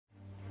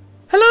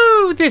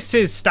Hello, this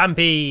is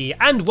Stampy,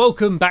 and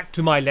welcome back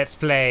to my Let's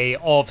Play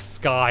of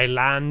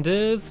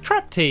Skylanders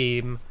Trap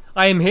Team.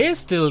 I am here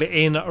still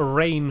in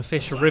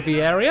Rainfish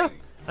Riviera,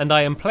 and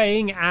I am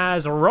playing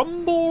as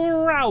Rumble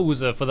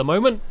Rouser for the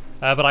moment.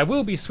 But I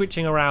will be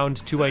switching around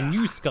to a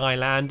new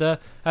Skylander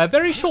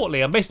very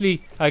shortly. I'm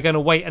basically going to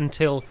wait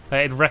until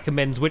it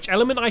recommends which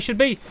element I should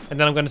be, and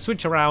then I'm going to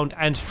switch around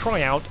and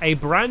try out a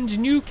brand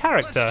new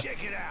character.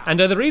 And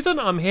the reason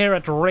I'm here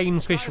at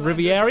Rainfish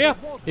Riviera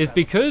is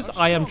because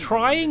I am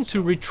trying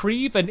to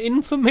retrieve an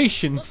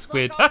information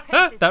squid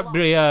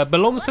that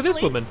belongs to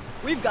this woman.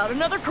 We've got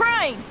another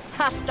crane.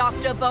 I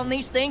stocked up on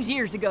these things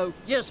years ago.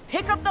 Just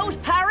pick up those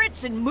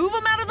pirates and move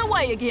them out of the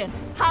way again.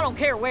 I don't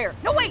care where.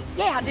 No, wait,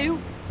 yeah, I do.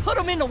 Put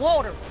them in the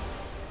water.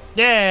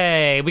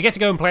 Yay! We get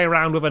to go and play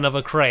around with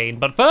another crane.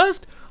 But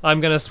first,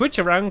 I'm going to switch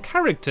around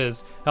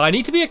characters. I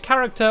need to be a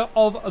character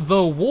of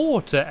the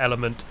water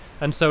element.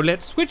 And so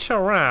let's switch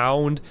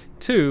around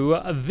to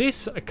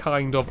this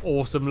kind of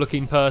awesome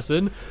looking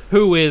person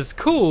who is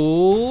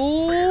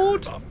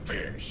called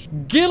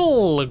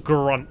Gill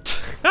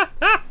Grunt.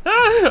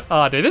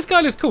 Ah, dude, this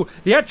guy looks cool.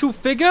 The actual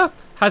figure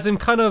has him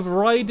kind of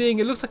riding,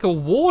 it looks like a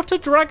water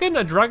dragon,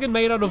 a dragon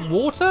made out of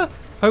water.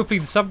 Hopefully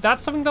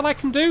that's something that I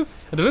can do.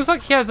 And it looks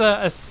like he has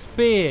a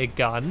spear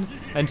gun,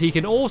 and he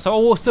can also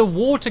a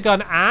water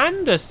gun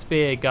and a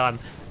spear gun.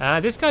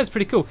 This guy's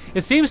pretty cool.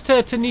 It seems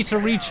to need to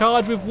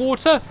recharge with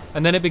water,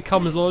 and then it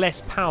becomes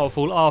less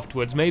powerful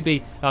afterwards.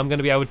 Maybe I'm going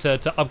to be able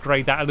to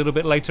upgrade that a little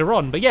bit later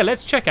on. But yeah,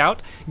 let's check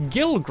out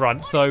Gill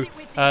Grunt. So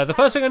the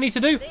first thing I need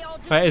to do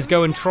is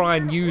go and try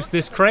and use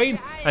this crane,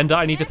 and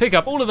I need to pick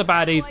up all of the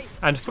baddies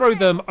and throw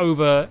them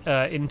over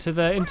into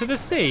the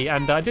sea.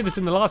 And I did this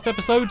in the last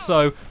episode,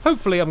 so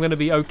hopefully I'm going to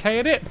be okay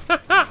at it.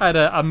 I had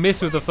a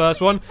miss with the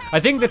first one. I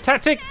think the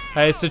tactic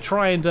is to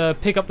try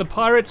and pick up the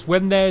pirates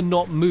when they're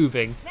not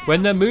moving.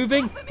 When they're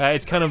moving,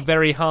 it's kind of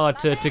very hard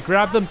to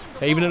grab them.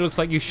 Even though it looks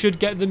like you should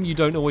get them, you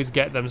don't always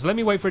get them. So let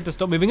me wait for it to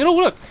stop moving. And oh,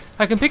 look,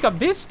 I can pick up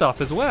this stuff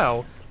as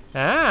well.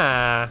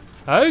 Ah,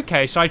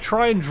 okay, so I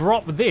try and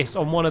drop this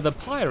on one of the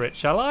pirates,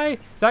 shall I?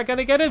 Is that going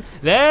to get him?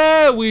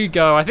 There we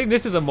go. I think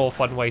this is a more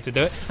fun way to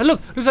do it. And look,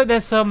 looks like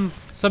there's some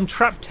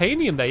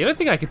Traptanium there. You don't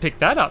think I can pick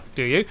that up,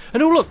 do you?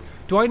 And oh, look.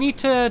 Do I need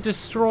to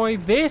destroy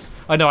this?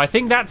 Oh no, I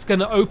think that's going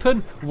to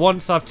open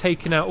once I've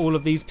taken out all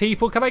of these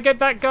people. Can I get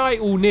that guy?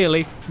 Oh,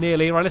 nearly.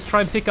 Right, let's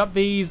try and pick up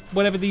these,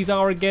 whatever these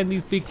are again,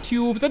 these big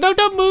tubes. No,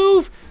 don't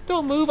move.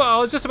 Don't move. Oh, I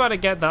was just about to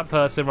get that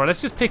person. Right,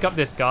 let's just pick up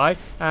this guy.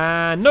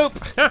 And nope.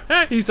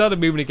 He started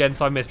moving again,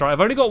 so I missed. Right,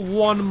 I've only got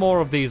one more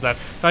of these left.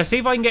 Can I see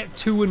if I can get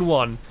 2 in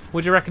 1?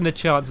 What do you reckon the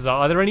chances are?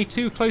 Are there any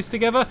 2 close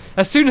together?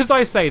 As soon as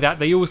I say that,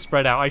 they all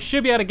spread out. I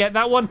should be able to get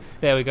that one.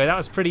 There we go. That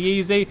was pretty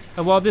easy.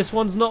 And while this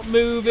one's not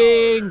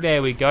moving,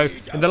 there we go.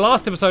 In the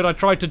last episode, I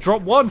tried to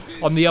drop one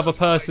on the other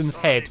person's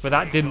head, but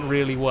that didn't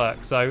really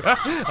work. So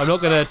I'm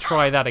not going to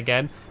try that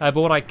again. But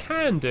what I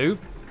can do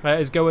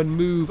is go and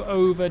move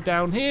over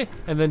down here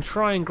and then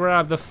try and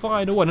grab the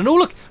final one. And oh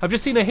look, I've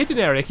just seen a hidden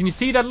area. Can you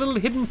see that little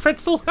hidden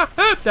pretzel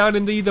down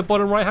in the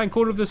bottom right hand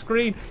corner of the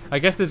screen? I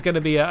guess there's going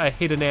to be a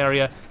hidden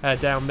area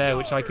down there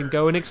which I can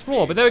go and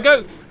explore. But there we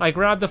go. I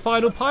grabbed the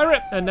final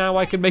pirate and now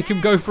I can make him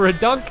go for a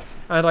dunk.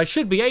 And I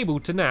should be able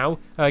to now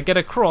get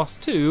across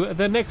to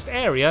the next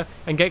area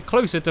and get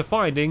closer to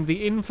finding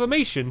the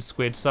information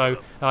squid. So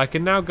I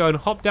can now go and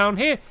hop down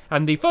here.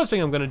 And the first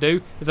thing I'm going to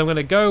do is I'm going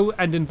to go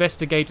and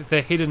investigate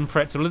the hidden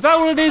pretzel. Is that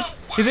all it is?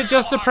 Is it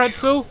just a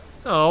pretzel?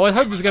 Oh, I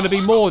hope there's going to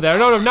be more there.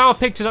 No, now I've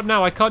picked it up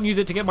now. I can't use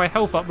it to get my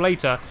health up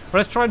later. But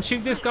let's try and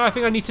shoot this guy. I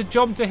think I need to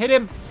jump to hit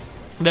him.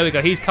 There we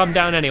go, he's come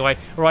down anyway.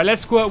 All right,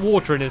 let's squirt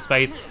water in his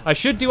face. I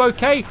should do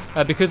okay,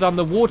 because I'm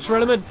the water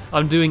element,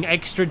 I'm doing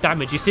extra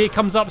damage. You see it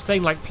comes up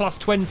saying like plus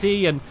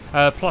 20 and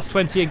plus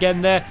 20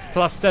 again there,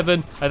 plus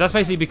 7. That's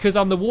basically because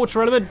I'm the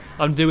water element,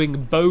 I'm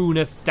doing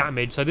bonus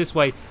damage. So this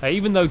way,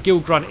 even though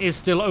Gill Grunt is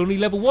still only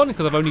level 1,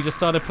 because I've only just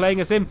started playing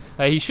as him,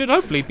 he should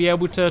hopefully be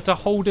able to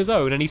hold his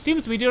own. And he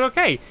seems to be doing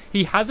okay.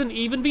 He hasn't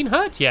even been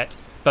hurt yet.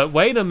 But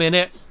wait a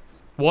minute,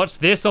 what's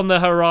this on the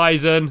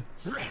horizon?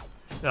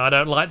 I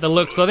don't like the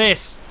looks of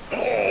this.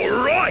 All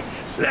right,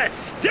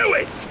 let's do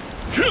it.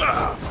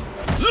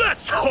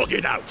 Let's hog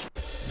it out.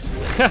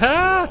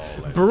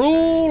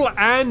 Brawl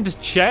and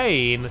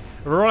chain.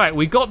 Right,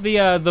 we got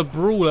the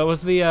brawler.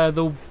 Was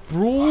the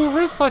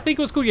Brawlers, I think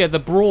it was called. Yeah, the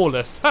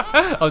Brawlers.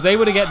 I was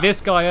able to get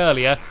this guy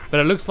earlier, but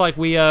it looks like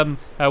we have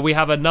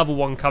another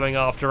one coming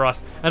after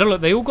us. And look,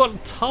 they all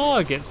got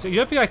targets. You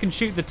don't think I can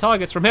shoot the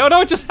targets from here? Oh no,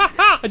 I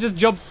just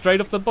jumped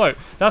straight off the boat.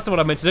 That's what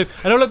I meant to do.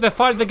 And oh look,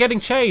 they're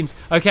getting chains.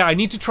 Okay, I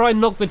need to try and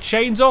knock the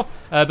chains off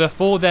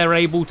before they're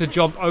able to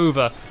jump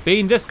over.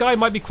 Being this guy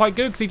might be quite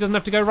good because he doesn't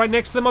have to go right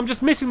next to them. I'm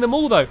just missing them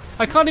all though.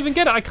 I can't even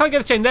get it. I can't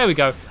get the chain. There we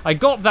go. I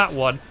got that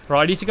one.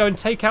 Right, I need to go and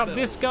take out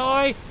this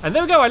guy. And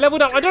there we go. I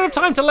leveled up. I don't have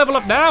time to level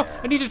up now.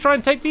 I need to try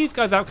and take these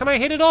guys out. Can I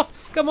hit it off?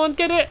 Come on,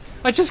 get it.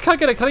 I just can't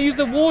get it. Can I use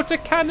the water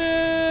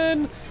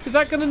cannon? Is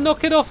that going to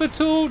knock it off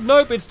at all?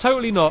 Nope, it's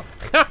totally not.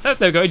 There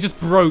we go. It just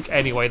broke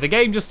anyway. The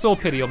game just saw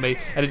pity on me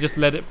and it just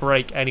let it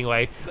break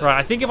anyway. Right,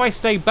 I think if I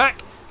stay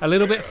back a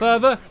little bit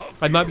further,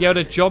 I might be able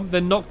to jump,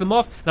 then knock them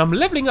off. And I'm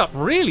leveling up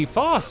really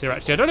fast here,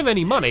 actually. I don't have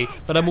any money,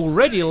 but I'm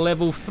already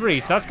level 3,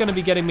 so that's going to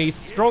be getting me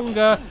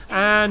stronger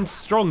and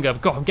stronger.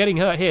 God, I'm getting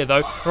hurt here,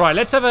 though. All right,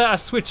 let's have a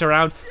switch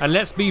around, and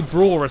let's be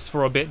Brawlers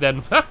for a bit,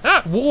 then.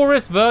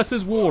 Walrus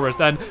versus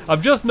Walrus, and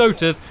I've just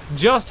noticed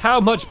just how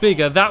much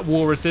bigger that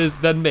Walrus is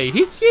than me.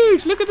 He's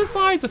huge. Look at the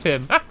size of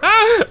him.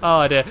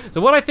 Oh, dear.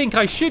 So what I think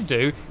I should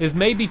do is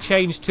maybe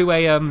change to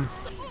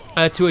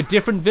a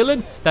different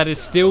villain that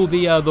is still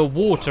the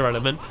water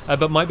element,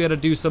 but might be able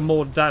to do some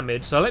more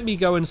damage. So let me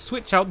go and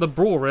switch out the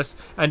Brawlers,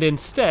 and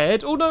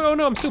instead, oh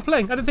no, I'm still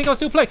playing. I didn't think I was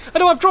still playing. Oh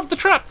no, I've dropped the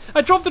trap.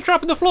 I dropped the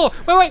trap on the floor.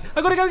 Wait,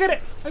 I gotta go get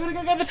it. I gotta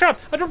go get the trap.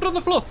 I dropped it on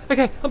the floor.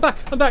 Okay, I'm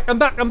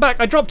back.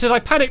 I dropped it. I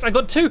panicked. I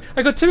got too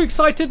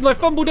excited and I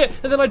fumbled it,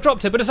 and then I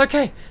dropped it. But it's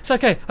okay. It's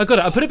okay. I got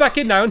it. I put it back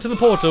in now into the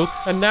portal,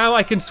 and now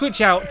I can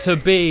switch out to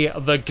be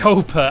the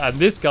Gulper, and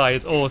this guy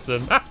is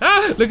awesome.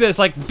 Look at this,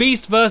 like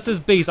beast versus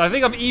beast. I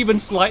think I'm even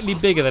slightly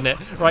bigger than it.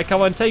 Right,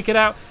 come on, take it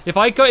out. If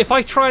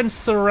I try and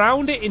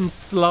surround it in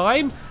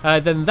slime,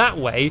 then that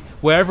way,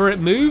 wherever it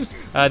moves,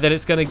 then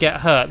it's gonna get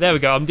hurt. There we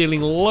go. I'm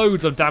dealing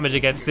loads of damage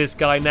against this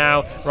guy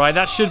now. Right,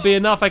 that should be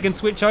enough. I can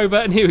switch over,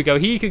 and here we go.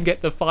 He can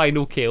get the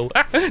final kill.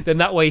 Then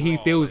that way he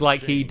feels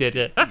like he did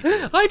it.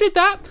 I did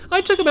that.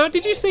 I took him out.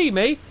 Did you see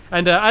me?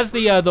 And as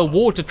the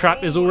water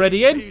trap is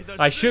already in,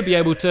 I should be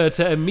able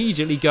to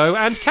immediately go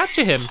and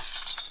capture him.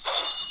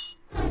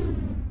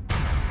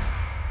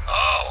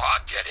 Oh, I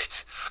get it.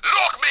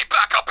 Lock me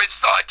back up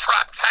inside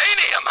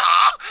Traptanium,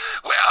 huh?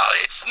 Well,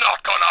 it's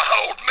not gonna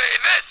hold me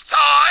this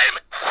time.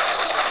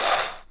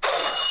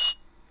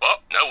 Oh,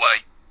 no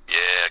way.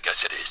 Yeah, I guess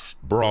it is.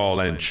 Brawl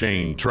and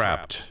chain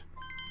trapped.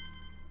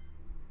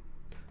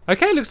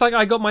 Okay, looks like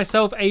I got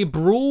myself a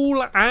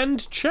Brawl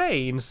and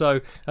Chain.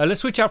 So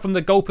let's switch out from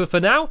the Gulper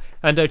for now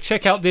and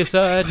check out this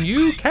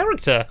new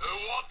character.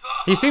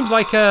 He seems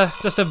like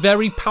just a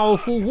very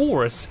powerful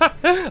walrus.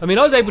 I mean,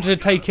 I was able to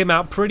take him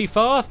out pretty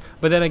fast,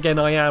 but then again,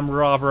 I am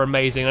rather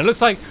amazing. And it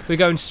looks like we're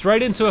going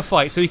straight into a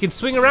fight. So he can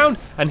swing around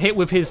and hit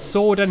with his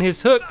sword and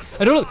his hook.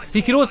 And look,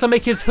 he can also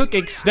make his hook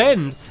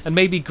extend and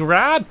maybe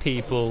grab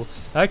people.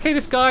 Okay,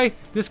 this guy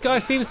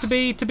seems to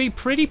be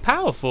pretty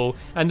powerful.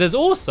 And there's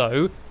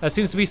also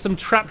seems to be some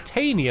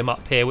Traptanium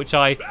up here, which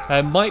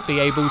I might be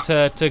able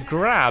to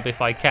grab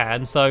if I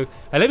can. So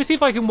let me see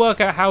if I can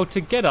work out how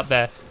to get up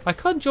there. I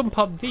can't jump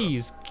up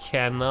these,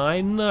 can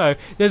I? No.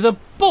 There's a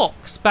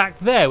box back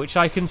there which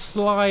I can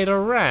slide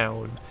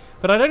around,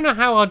 but I don't know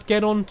how I'd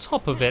get on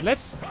top of it.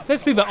 Let's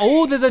move it.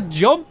 Oh, there's a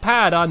jump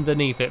pad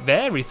underneath it.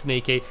 Very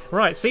sneaky.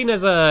 Right, seen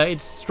as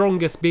its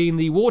strongest being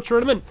the water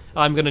element,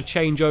 I'm going to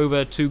change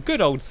over to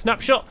good old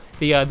Snapshot,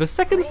 the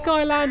second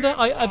Skylander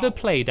I ever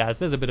played as.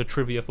 There's a bit of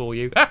trivia for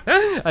you.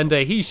 And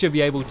he should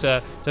be able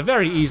to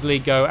very easily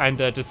go and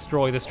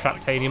destroy this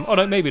Traptanium. Oh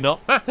no, maybe not.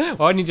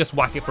 Well, I need to just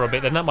whack it for a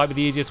bit, then that might be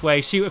the easiest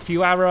way. Shoot a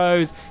few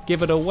arrows,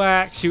 give it a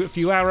whack, shoot a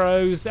few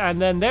arrows, and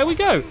then there we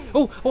go.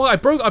 Oh, I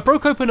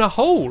broke open a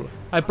hole.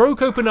 I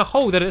broke open a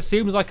hole that it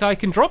seems like I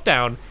can drop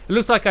down. It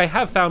looks like I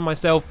have found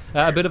myself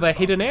a bit of a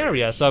hidden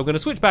area, so I'm going to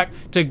switch back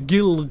to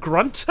Gill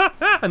Grunt,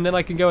 and then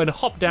I can go and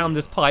hop down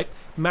this pipe,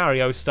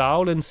 Mario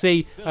style, and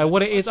see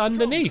what it is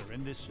underneath.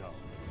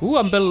 Ooh,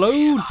 I'm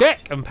below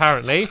deck,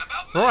 apparently.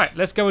 Right,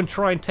 let's go and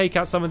try and take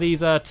out some of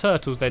these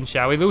turtles then,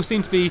 shall we? They all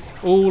seem to be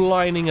all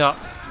lining up.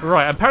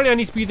 Right, apparently I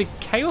need to be the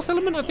Chaos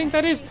Element, I think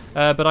that is.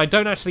 But I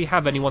don't actually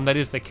have anyone that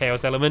is the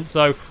Chaos Element,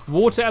 so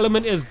Water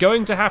Element is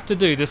going to have to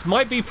do. This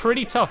might be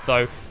pretty tough,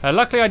 though.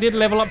 Luckily, I did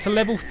level up to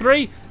level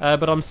 3,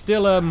 but I'm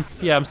still,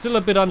 I'm still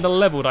a bit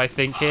under-leveled, I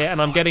think, here, and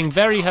I'm getting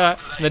very hurt,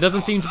 and there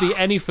doesn't seem to be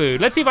any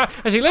food. Let's see if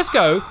actually, let's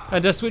go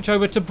and switch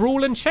over to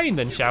Brawl and Chain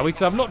then, shall we?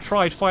 Because I've not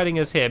tried fighting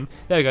as him.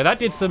 There we go, that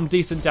did some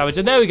decent damage,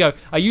 and there we go.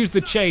 I used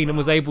the chain and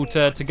was able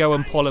to go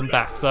and pull him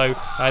back, so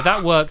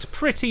that worked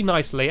pretty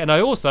nicely, and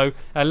I also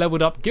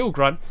leveled up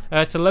Gilgrunt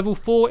to level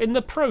 4 in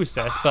the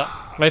process. But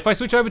if I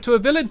switch over to a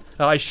villain,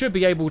 I should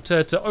be able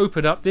to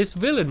open up this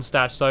villain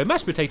stash. So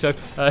mashed potato,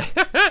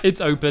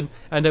 it's open,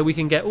 and we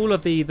can get all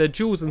of the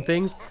jewels and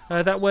things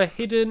that were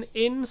hidden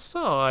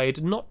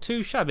inside. Not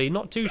too shabby,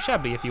 not too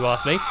shabby if you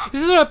ask me.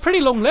 This is a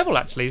pretty long level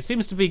actually. It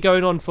seems to be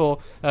going on for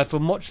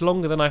much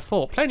longer than I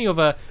thought. Plenty of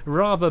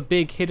rather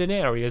big hidden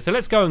areas. So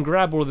let's go and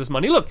grab all of this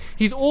money. Look,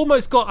 he's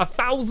almost got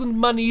 1,000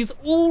 monies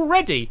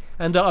already,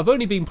 and I've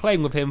only been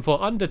playing with him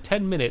for under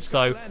 10 minutes,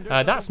 so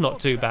that's not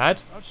too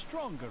bad.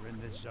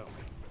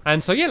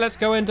 And so yeah, let's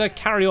go and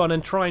carry on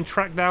and try and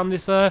track down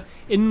this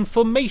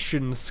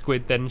information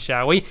squid then,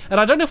 shall we? And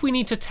I don't know if we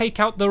need to take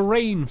out the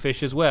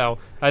rainfish as well.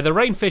 The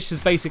rainfish is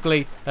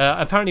basically,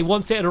 apparently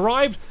once it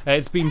arrived,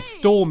 it's been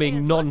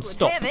storming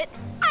non-stop.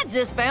 I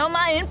just found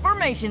my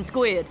information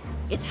squid.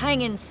 It's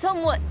hanging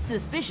somewhat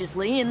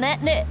suspiciously in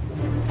that net.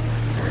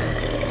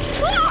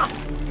 Ah!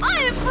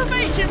 My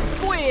information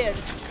squid!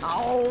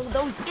 Oh,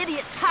 those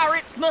idiot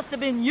pirates must have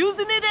been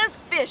using it as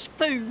fish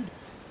food.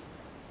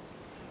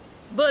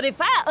 But if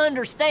I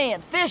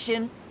understand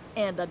fishing,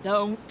 and I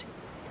don't,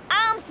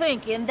 I'm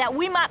thinking that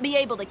we might be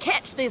able to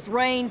catch this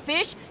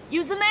rainfish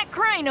using that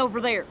crane over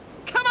there.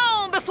 Come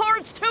on, them before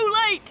it's too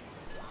late!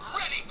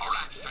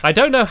 I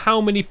don't know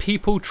how many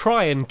people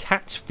try and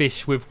catch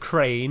fish with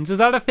cranes. Is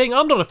that a thing?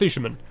 I'm not a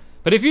fisherman.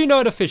 But if you know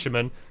a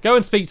fisherman, go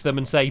and speak to them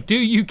and say, do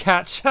you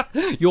catch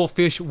your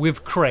fish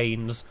with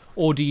cranes?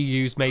 Or do you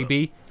use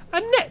maybe a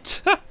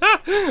net?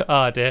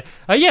 Oh dear.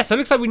 Yes, it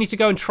looks like we need to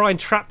go and try and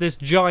trap this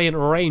giant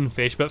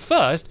rainfish. But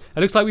first, it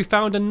looks like we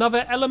found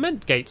another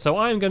element gate. So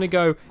I'm going to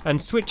go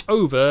and switch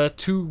over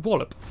to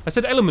Wallop. I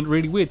said element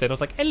really weird then. I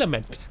was like,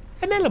 element.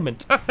 An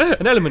element.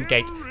 An element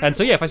gate. And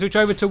so yeah, if I switch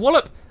over to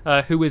Wallop,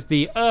 who is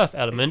the earth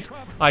element,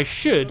 I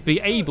should be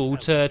able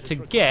to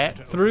get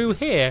through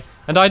here.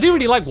 And I do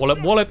really like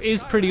Wallop. Wallop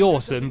is pretty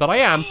awesome, but I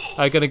am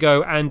going to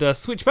go and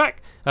switch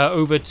back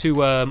over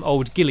to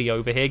old Gilly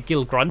over here,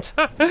 Gil Grunt,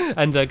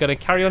 and going to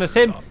carry on as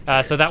him,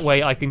 so that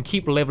way I can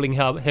keep leveling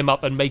him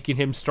up and making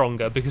him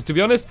stronger, because to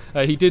be honest,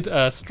 he did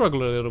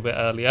struggle a little bit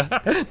earlier.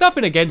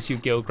 Nothing against you,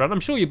 Gil Grunt.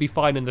 I'm sure you'll be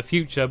fine in the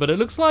future, but it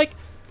looks like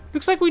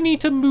we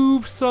need to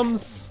move some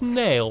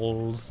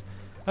snails.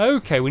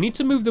 Okay, we need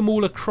to move them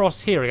all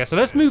across here, I guess. So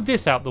let's move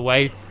this out the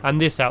way and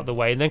this out the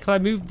way. And then can I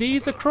move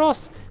these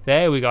across?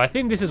 There we go. I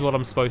think this is what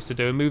I'm supposed to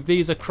do. Move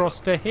these across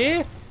to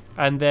here.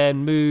 And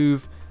then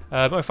move...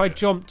 if I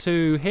jump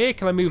to here,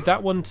 can I move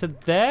that one to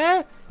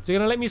there? Is it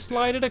going to let me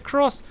slide it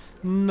across?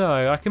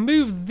 No. I can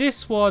move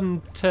this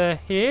one to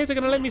here. Is it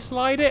going to let me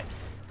slide it?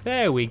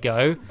 There we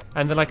go.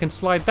 And then I can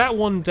slide that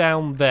one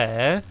down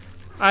there.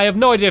 I have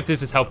no idea if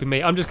this is helping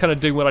me. I'm just kind of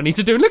doing what I need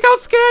to do. Look how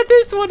scared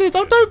this one is.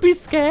 Oh, don't be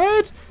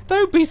scared.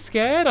 Don't be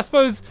scared. I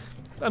suppose,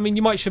 I mean,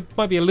 you might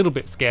be a little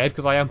bit scared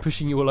because I am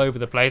pushing you all over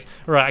the place.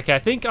 Right, okay, I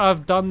think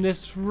I've done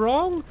this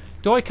wrong.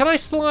 Can I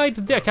slide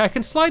there? Okay, I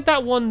can slide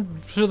that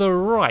one to the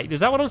right.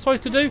 Is that what I'm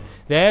supposed to do?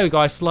 There we go.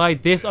 I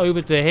slide this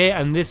over to here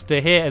and this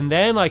to here, and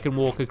then I can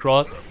walk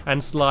across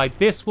and slide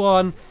this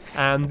one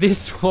and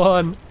this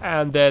one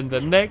and then the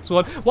next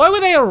one. Why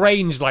were they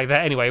arranged like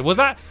that anyway? Was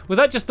that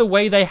just the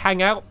way they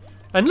hang out?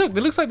 And look,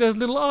 it looks like there's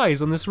little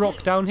eyes on this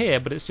rock down here,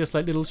 but it's just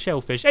like little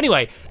shellfish.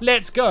 Anyway,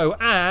 let's go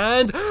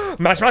and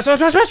mash, mash, mash, mash,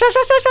 mash, mash,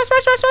 mash, mash, mash,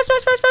 mash, mash,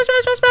 mash, mash,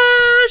 mash, mash,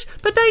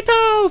 mash,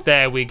 potato.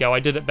 There we go. I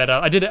did it better.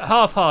 I did it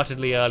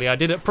half-heartedly earlier. I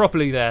did it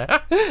properly there,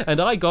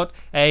 and I got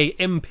a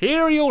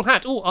Imperial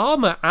hat. Oh,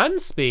 armor and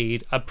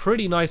speed, a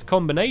pretty nice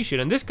combination.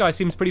 And this guy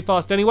seems pretty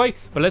fast anyway.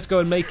 But let's go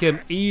and make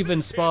him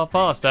even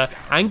faster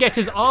and get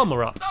his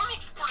armor up,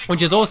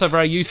 which is also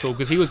very useful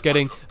because he was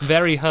getting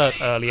very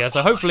hurt earlier.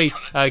 So hopefully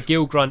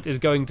Gil Grunt is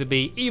going to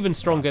be even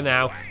stronger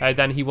now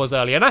than he was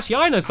earlier. And actually,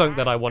 I know something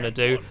that I want to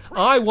do.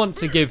 I want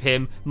to give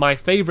him my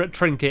favorite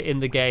trinket in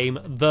the game,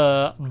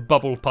 the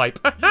bubble pipe.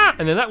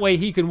 And then that way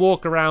he can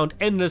walk around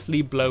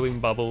endlessly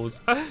blowing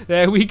bubbles.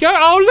 There we go.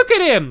 Oh, look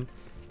at him.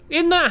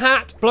 In that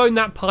hat, blowing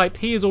that pipe,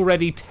 he is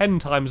already 10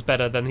 times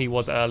better than he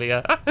was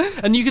earlier.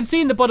 And you can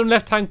see in the bottom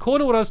left-hand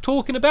corner what I was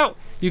talking about.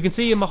 You can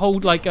see him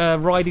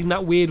riding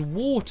that weird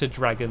water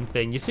dragon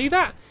thing. You see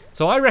that?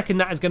 So I reckon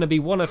that is going to be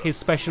one of his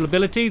special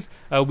abilities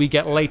we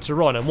get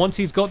later on. And once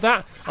he's got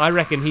that, I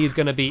reckon he's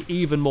going to be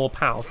even more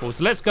powerful.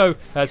 So let's go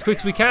as quick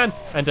as we can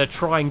and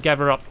try and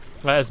gather up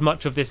as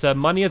much of this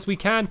money as we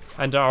can,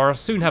 and I'll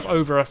soon have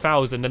over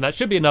 1,000, and that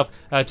should be enough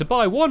to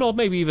buy one or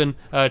maybe even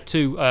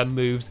two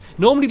moves.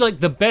 Normally, like,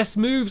 the best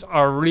moves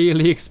are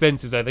really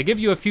expensive though. They give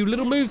you a few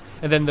little moves,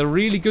 and then the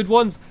really good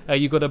ones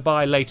you've got to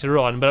buy later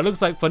on. But it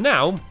looks like for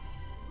now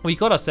we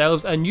got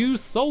ourselves a new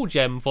soul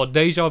gem for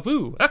Deja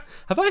Vu.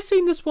 Have I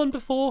seen this one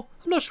before?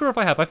 I'm not sure if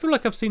I have. I feel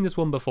like I've seen this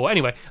one before.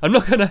 Anyway, I'm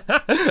not gonna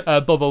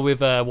bother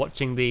with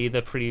watching the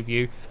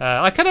preview.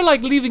 I kind of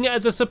like leaving it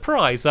as a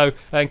surprise. So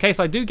in case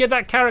I do get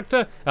that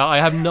character, I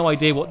have no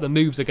idea what the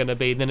moves are gonna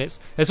be. And then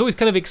it's always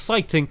kind of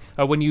exciting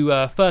when you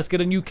first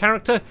get a new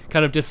character,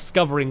 kind of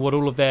discovering what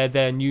all of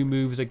their new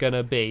moves are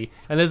gonna be.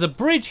 And there's a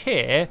bridge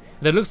here,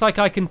 and it looks like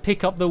I can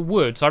pick up the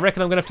wood. So I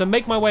reckon I'm gonna have to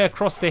make my way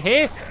across to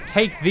here,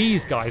 take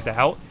these guys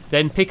out,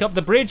 then pick up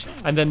the bridge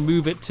and then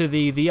move it to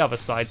the other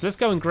side. Let's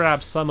go and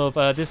grab some of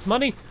this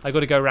money. I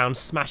got to go around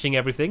smashing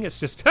everything. It's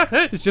just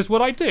it's just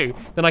what I do.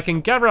 Then I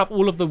can gather up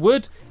all of the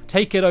wood,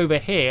 take it over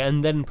here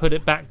and then put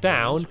it back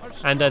down,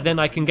 and then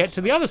I can get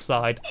to the other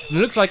side. And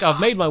it looks like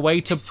I've made my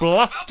way to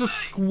Bluster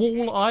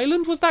Squall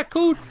Island. Was that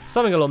called?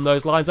 Something along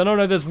those lines. I don't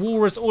know, there's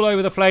walrus all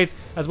over the place,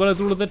 as well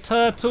as all of the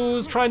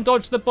turtles. Try and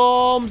dodge the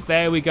bombs.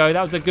 There we go.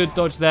 That was a good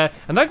dodge there.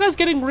 And that guy's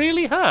getting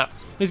really hurt.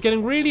 He's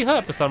getting really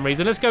hurt for some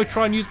reason. Let's go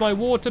try and use my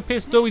water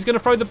pistol. He's going to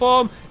throw the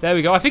bomb. There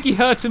we go. I think he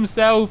hurt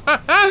himself.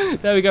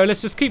 There we go.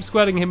 Let's just keep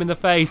squirting him in the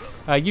face.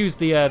 Use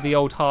the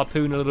old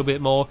harpoon a little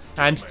bit more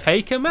and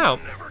take him out.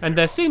 And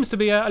there seems to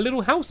be a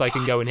little house I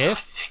can go in here.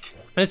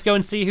 Let's go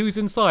and see who's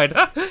inside.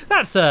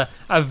 That's a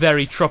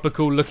very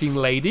tropical looking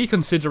lady,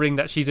 considering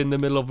that she's in the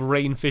middle of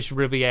Rainfish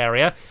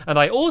Riviera. And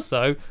I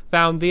also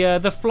found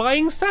the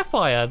flying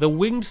sapphire, the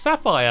winged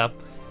sapphire.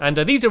 And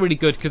these are really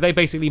good because they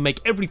basically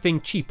make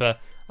everything cheaper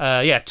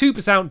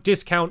 2%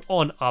 discount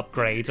on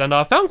upgrades, and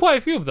I found quite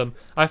a few of them.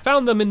 I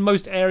found them in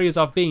most areas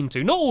I've been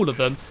to, not all of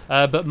them,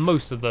 but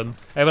most of them.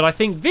 But I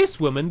think this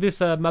woman, this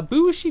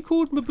Mabu, is she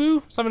called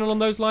Mabu? Something along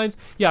those lines.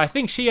 Yeah, I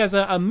think she has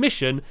a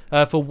mission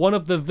for one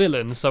of the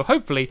villains, so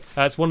hopefully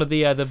it's one of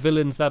the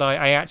villains that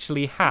I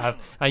actually have.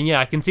 And yeah,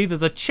 I can see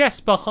there's a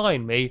chest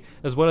behind me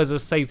as well as a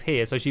safe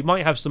here, so she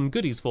might have some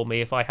goodies for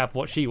me if I have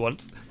what she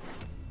wants.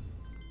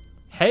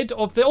 Head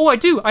of the... Oh, I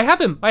do. I have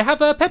him. I have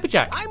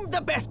Pepperjack. I'm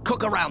the best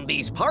cook around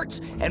these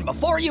parts, and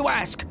before you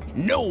ask,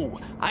 no,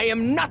 I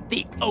am not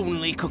the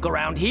only cook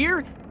around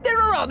here. There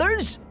are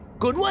others,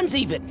 good ones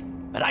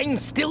even, but I'm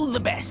still the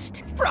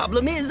best.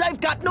 Problem is,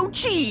 I've got no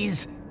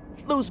cheese.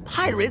 Those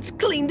pirates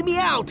cleaned me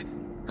out.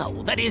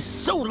 Oh, that is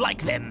so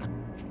like them.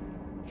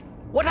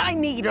 What I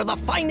need are the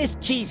finest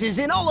cheeses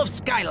in all of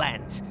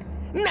Skylands.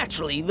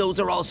 Naturally, those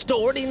are all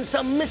stored in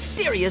some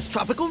mysterious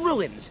tropical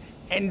ruins.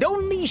 And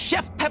only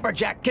Chef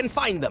Pepperjack can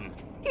find them.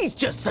 He's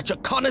just such a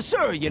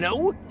connoisseur, you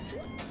know?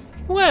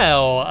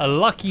 Well, a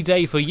lucky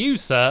day for you,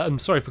 sir. I'm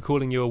sorry for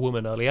calling you a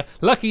woman earlier.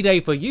 Lucky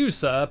day for you,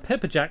 sir.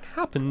 Pepperjack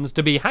happens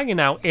to be hanging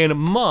out in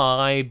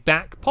my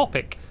back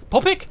pocket.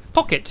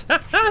 Pocket.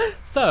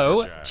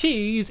 So,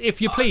 cheese,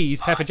 if you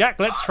please, Pepperjack.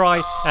 Let's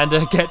try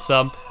and get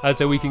some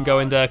so we can go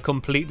and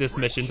complete this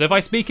mission. So if I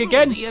speak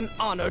again... Truly an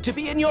honor to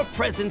be in your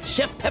presence,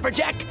 Chef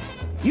Pepperjack.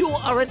 You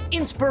are an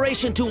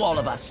inspiration to all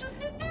of us.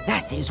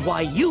 That is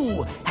why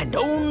you, and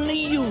only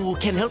you,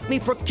 can help me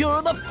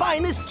procure the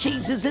finest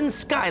cheeses in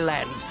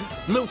Skylands,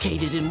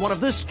 located in one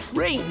of the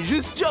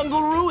strangest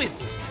jungle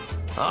ruins.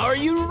 Are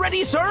you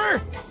ready,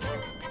 sir?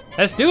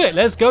 Let's do it.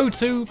 Let's go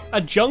to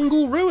a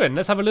jungle ruin.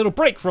 Let's have a little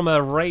break from a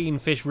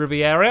rainfish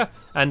Riviera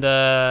and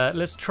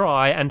let's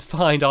try and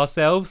find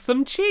ourselves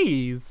some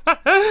cheese.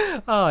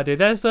 Ah, dude,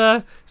 there's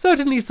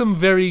certainly some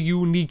very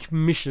unique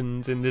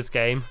missions in this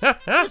game.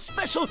 The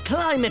special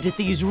climate at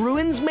these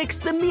ruins makes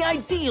them the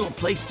ideal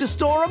place to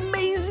store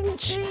amazing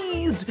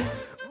cheese.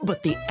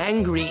 But the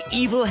angry,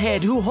 evil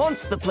head who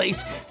haunts the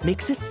place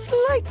makes it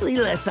slightly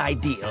less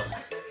ideal.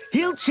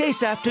 He'll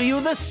chase after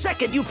you the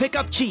second you pick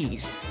up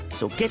cheese.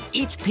 So get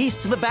each piece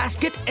to the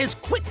basket as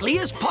quickly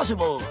as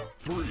possible.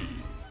 3,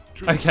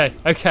 2, Okay.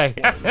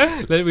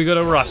 We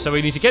gotta rush. So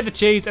we need to get the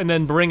cheese and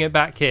then bring it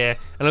back here.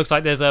 And it looks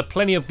like there's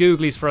plenty of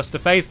googlies for us to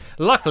face.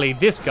 Luckily,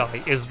 this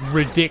guy is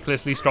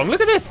ridiculously strong.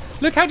 Look at this.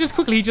 Look how just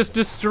quickly he just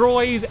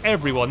destroys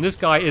everyone. This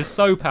guy is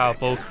so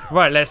powerful.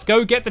 Right, let's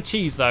go get the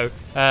cheese though.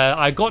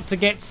 I got to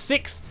get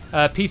 6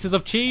 pieces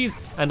of cheese,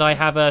 and I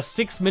have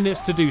 6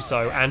 minutes to do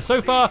so. And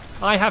so far,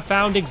 I have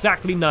found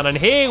exactly none. And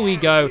here we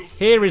go.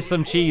 Here is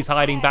some cheese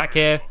hiding back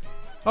here.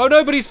 Oh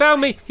no, but he's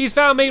found me. He's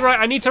found me. Right,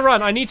 I need to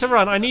run. I need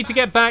to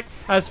get back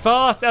as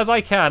fast as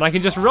I can. I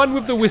can just run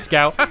with the whisk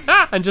out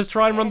and just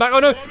try and run back. Oh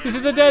no, this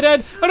is a dead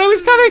end. Oh no,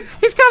 he's coming.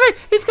 He's coming.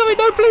 He's coming.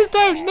 No, please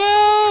don't.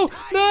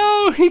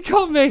 No, he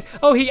got me.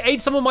 Oh, he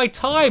ate some of my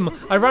time.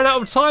 I ran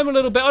out of time a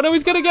little bit. Oh no,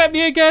 he's gonna get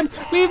me again.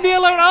 Leave me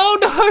alone. Oh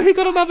no, he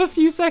got another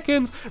few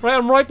seconds. Right,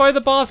 I'm right by the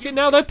basket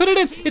now though. Put it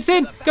in. It's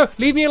in. Go.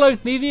 Leave me alone.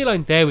 Leave me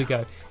alone. There we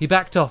go. He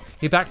backed off.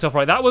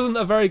 Right, that wasn't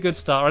a very good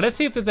start. Right, let's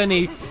see if there's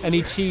any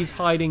cheese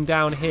hiding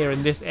down here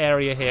in this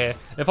area here.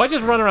 If I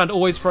just run around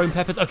always throwing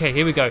peppers. Okay,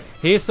 here we go.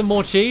 Here's some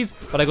more cheese,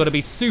 but I got to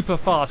be super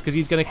fast because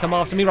he's going to come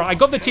after me. Right, I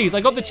got the cheese.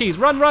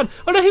 Run.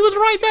 Oh no, he was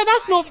right there.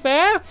 That's not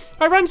fair.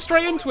 I ran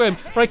straight into him.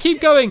 Right,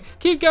 keep going.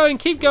 Do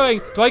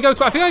I go?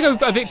 I think I go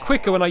a bit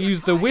quicker when I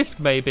use the whisk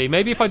maybe.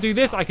 Maybe if I do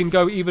this, I can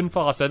go even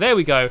faster. There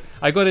we go.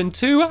 I got in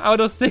 2 out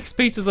of 6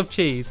 pieces of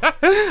cheese.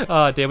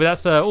 Oh dear, but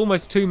that's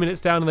almost 2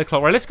 minutes down in the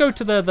clock. Right, let's go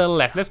to the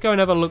left. Let's go and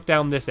have a look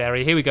down this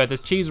area. Here we go.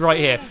 There's cheese right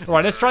here. All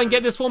right, let's try and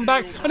get this one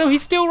back. Oh no,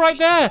 he's still right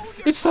there.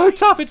 It's so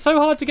tough. It's so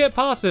hard to get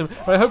past him.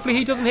 All right, hopefully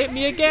he doesn't hit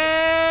me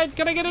again.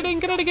 Can I get it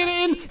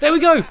in? There we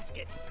go.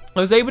 I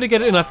was able to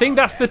get it in. I think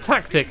that's the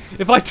tactic.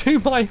 If I do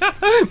my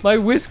my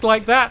whisk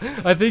like that,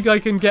 I think I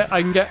can get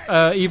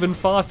even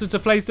faster to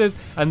places,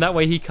 and that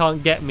way he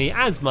can't get me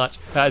as much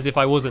as if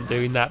I wasn't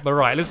doing that. But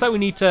right, it looks like we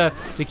need to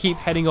keep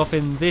heading off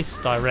in this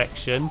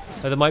direction.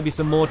 There might be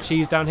some more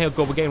cheese down here.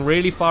 God, we're getting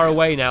really far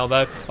away now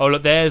though. Oh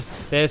look, there's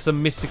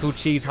some mystical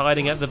cheese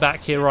hiding at the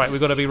back here. Right,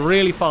 we've got to be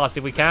really fast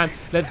if we can.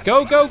 Let's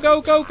go.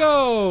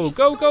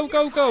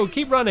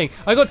 Keep running.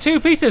 I got 2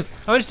 pieces.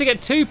 I managed to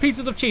get 2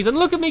 pieces of cheese, and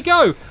look at me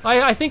go.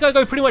 I think I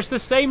go pretty much the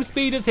same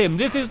speed as him.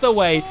 This is the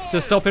way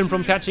to stop him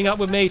from catching up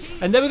with me.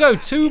 And there we go,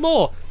 2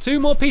 more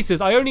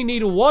pieces. I only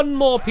need 1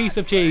 more piece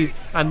of cheese,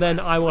 and then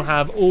I will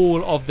have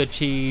all of the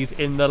cheese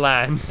in the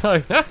land.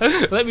 So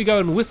let me go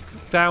and whisk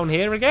down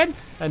here again.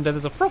 And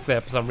there's a frog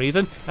there for some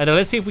reason. And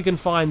let's see if we can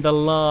find the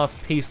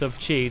last piece of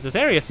cheese. This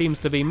area seems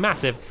to be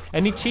massive.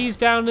 Any cheese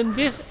down in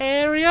this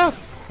area?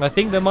 I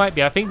think there might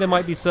be. I think there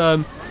might be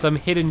some some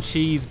hidden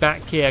cheese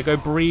back here. Go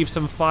breathe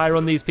some fire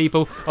on these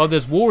people. Oh,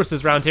 there's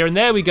walruses around here, and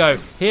there we go.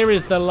 Here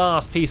is the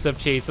last piece of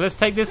cheese. So let's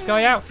take this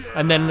guy out,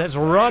 and then let's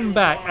run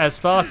back as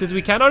fast as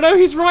we can. Oh no,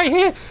 he's right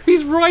here.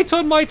 He's right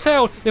on my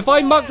tail. If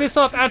I muck this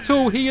up at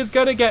all, he is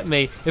gonna get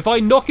me. If I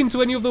knock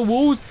into any of the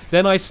walls,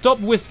 then I stop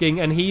whisking,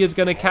 and he is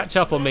gonna catch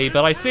up on me.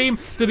 But I seem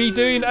to be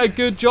doing a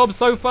good job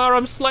so far.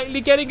 I'm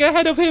slightly getting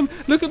ahead of him.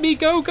 Look at me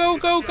go, go,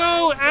 go,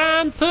 go,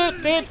 and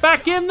put it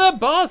back in the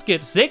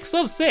basket. 6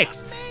 of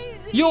 6.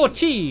 Your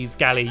cheese,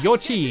 Gally, your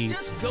cheese.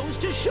 Just goes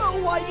to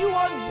show why you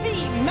are the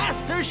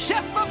master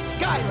chef of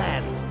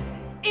Skylands.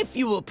 If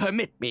you will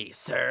permit me,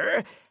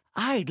 sir,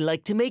 I'd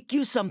like to make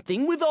you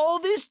something with all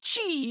this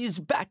cheese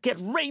back at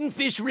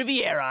Rainfish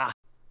Riviera.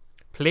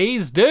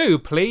 Please do,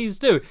 please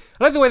do.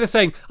 I like the way they're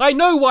saying, I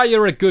know why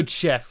you're a good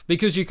chef,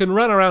 because you can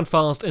run around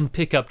fast and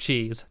pick up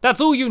cheese. That's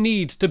all you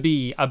need to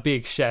be a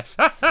big chef.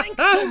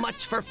 Thanks so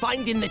much for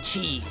finding the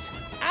cheese,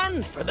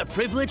 and for the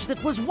privilege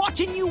that was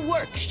watching you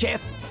work,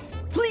 chef.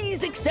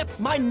 Please accept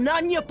my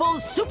non-Yapple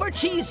super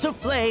cheese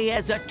souffle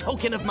as a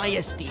token of my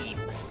esteem.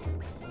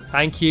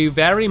 Thank you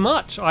very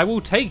much. I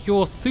will take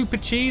your super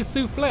cheese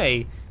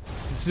souffle.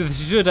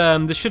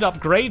 This should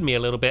upgrade me a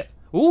little bit.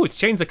 Ooh, it's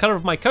changed the colour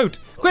of my coat.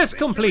 Quest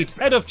complete,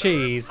 head of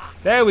cheese.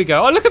 There we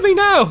go. Oh, look at me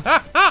now.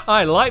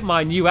 I like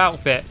my new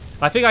outfit.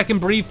 I think I can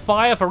breathe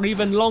fire for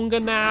even longer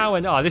now.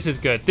 And oh, this is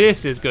good.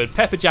 This is good.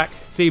 Pepper Jack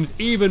seems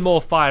even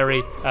more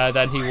fiery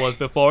than he was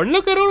before. And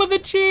look at all of the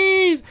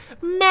cheese.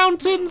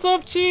 Mountains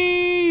of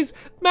cheese.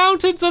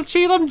 Mountains of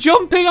cheese. I'm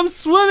jumping. I'm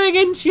swimming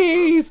in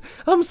cheese.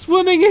 I'm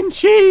swimming in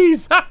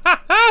cheese.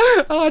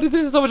 Oh,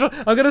 this is so much fun.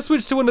 I'm going to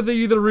switch to one of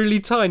the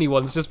really tiny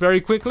ones just very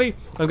quickly.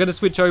 I'm going to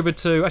switch over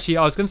to... Actually,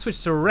 I was going to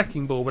switch to a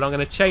Wrecking Ball, but I'm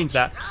going to change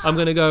that. I'm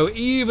going to go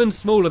even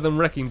smaller than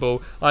Wrecking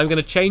Ball. I'm going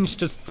to change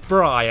to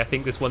Spry, I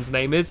think this one's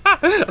name is.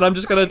 And I'm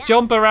just going to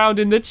jump around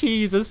in the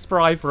cheese as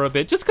Spry for a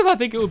bit, just because I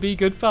think it would be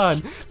good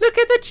fun. Look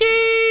at the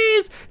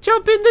cheese!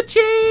 Jump in the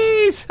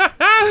cheese!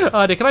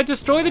 Oh, can I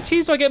destroy the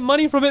cheese? Do I get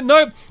money from it?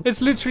 Nope.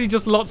 It's literally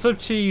just lots of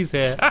cheese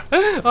here.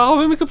 Oh,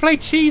 and we could play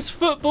cheese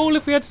football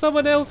if we had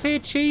someone else here.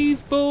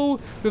 Cheese ball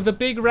with the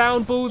big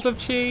round balls of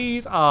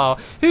cheese. Oh,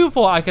 who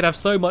thought I could have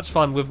so much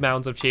fun with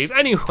mounds of cheese?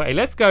 Anyway,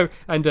 let's go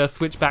and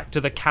switch back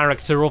to the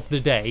character of the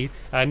day.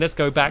 And let's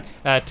go back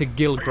to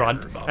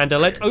Gilgrunt. And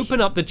let's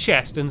open up the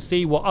chest and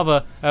see what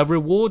other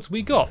rewards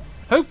we got.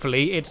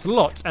 Hopefully it's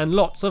lots and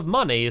lots of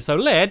money. So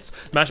let's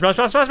smash, smash,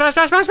 smash, smash, smash,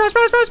 smash, smash, smash,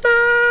 smash, smash,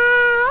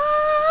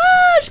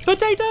 smash,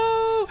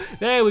 potato.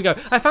 There we go.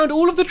 I found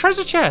all of the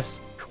treasure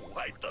chests.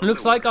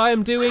 Looks like I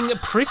am doing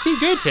pretty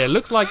good here.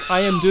 Looks like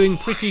I am doing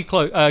pretty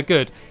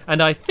good.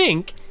 And I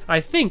think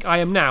I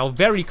am now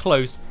very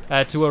close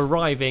to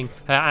arriving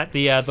at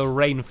the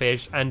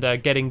Rainfish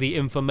and getting the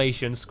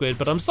information squid.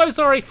 But I'm so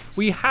sorry,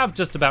 we have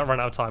just about run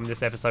out of time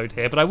this episode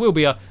here. But I will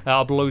be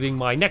uploading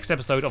my next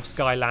episode of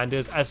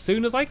Skylanders as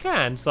soon as I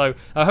can. So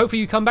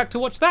hopefully you come back to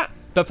watch that.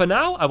 But for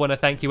now, I want to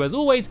thank you as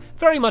always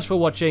very much for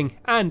watching,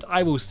 and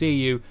I will see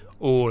you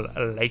all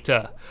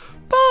later.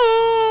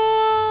 Bye!